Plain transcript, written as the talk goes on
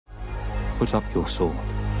Put up your sword.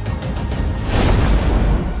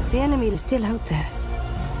 The enemy is still out there.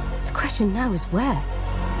 The question now is where?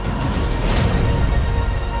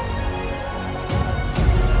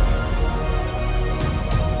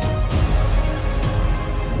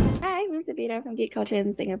 Hi, I'm Sabina from Geek Culture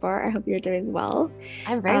in Singapore. I hope you're doing well.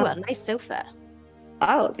 I'm very well. Nice sofa.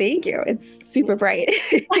 Oh, thank you. It's super bright.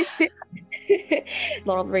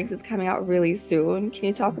 Lord of the Rings is coming out really soon. Can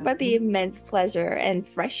you talk about the immense pleasure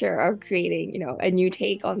and pressure of creating, a new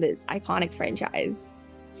take on this iconic franchise?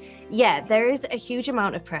 Yeah, there is a huge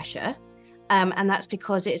amount of pressure, and that's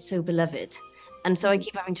because it's so beloved. And so I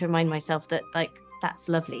keep having to remind myself that, that's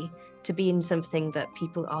lovely to be in something that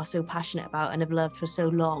people are so passionate about and have loved for so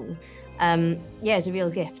long. It's a real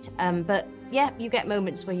gift. But yeah, you get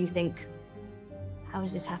moments where you think, how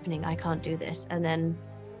is this happening? I can't do this. And then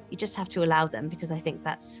you just have to allow them, because I think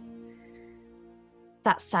that's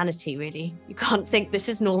sanity, really. You can't think this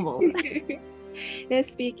is normal. Now,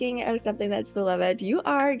 speaking of something that's beloved, you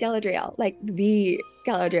are Galadriel, like the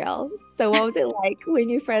Galadriel. So what was it like when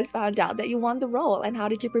you first found out that you won the role, and how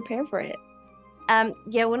did you prepare for it?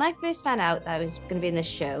 When I first found out that I was going to be in this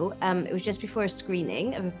show, it was just before a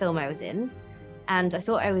screening of a film I was in, and I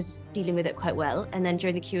thought I was dealing with it quite well. And then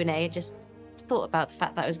during the Q&A, I just thought about the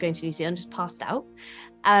fact that I was going to New Zealand, just passed out.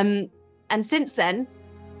 And since then,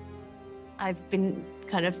 I've been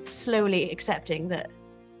kind of slowly accepting that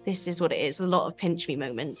this is what it is, a lot of pinch me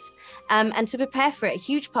moments. And to prepare for it, a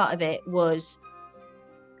huge part of it was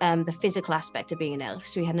the physical aspect of being an elf.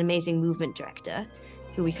 So we had an amazing movement director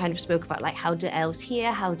who we kind of spoke about, like, how do elves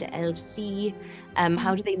hear, how do elves see,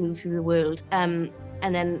 how do they move through the world, and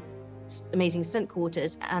then amazing stunt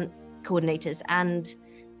coordinators and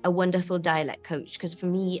a wonderful dialect coach, because for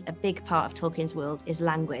me a big part of Tolkien's world is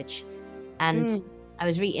language, and I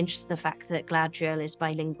was really interested in the fact that Galadriel is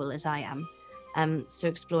bilingual as I am, so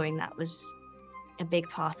exploring that was a big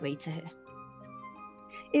pathway to her.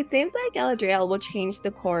 It seems like Galadriel will change the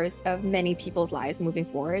course of many people's lives moving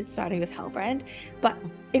forward, starting with Halbrand. But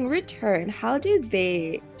in return, how do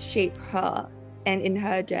they shape her and in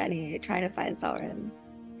her journey trying to find Sauron?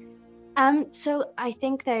 So I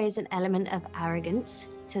think there is an element of arrogance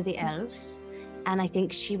to the elves, and I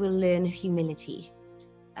think she will learn humility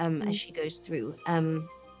as she goes through.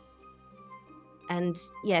 And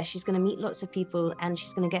yeah, she's going to meet lots of people, and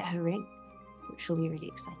she's going to get her ring, which will be really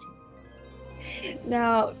exciting.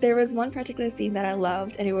 Now, there was one particular scene that I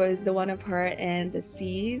loved, and it was the one of her in the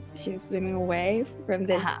seas. She was swimming away from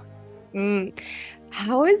this.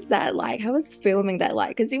 How is that like? How was filming that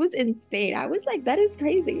like? Because it was insane. I was like, that is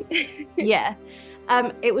crazy. Yeah.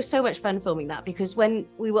 It was so much fun filming that, because when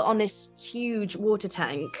we were on this huge water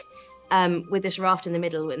tank with this raft in the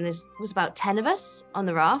middle, and there was about 10 of us on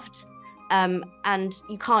the raft, and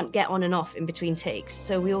you can't get on and off in between takes,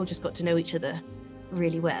 so we all just got to know each other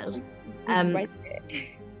really well. Right there.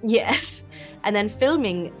 Yeah. And then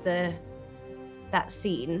filming that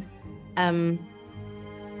scene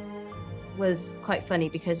was quite funny,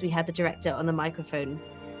 because we had the director on the microphone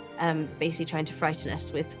basically trying to frighten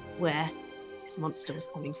us with where this monster was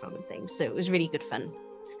coming from and things. So it was really good fun.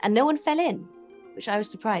 And no one fell in, which I was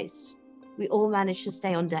surprised. We all managed to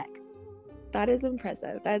stay on deck. That is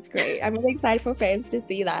impressive. That's great. I'm really excited for fans to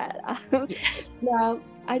see that. Now,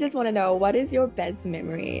 I just want to know, what is your best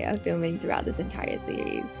memory of filming throughout this entire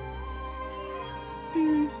series?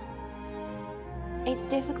 It's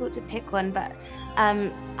difficult to pick one, but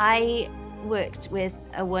I worked with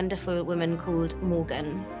a wonderful woman called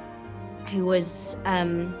Morgan, who was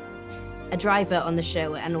a driver on the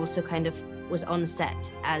show, and also kind of was on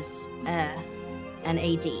set as an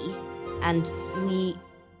AD, and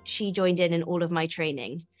she joined in all of my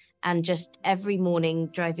training, and just every morning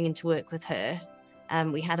driving into work with her,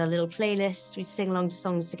 we had a little playlist, we'd sing along to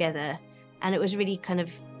songs together, and it was really kind of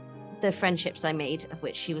the friendships I made, of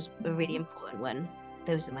which she was a really important one.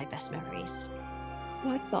 Those are my best memories.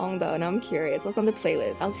 What song though? And I'm curious. What's on the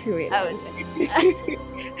playlist? I'll curate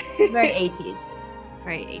it. Very 80s.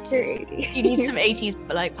 Very 80s. Very 80s. You need some 80s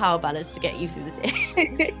like power ballads to get you through the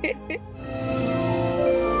day.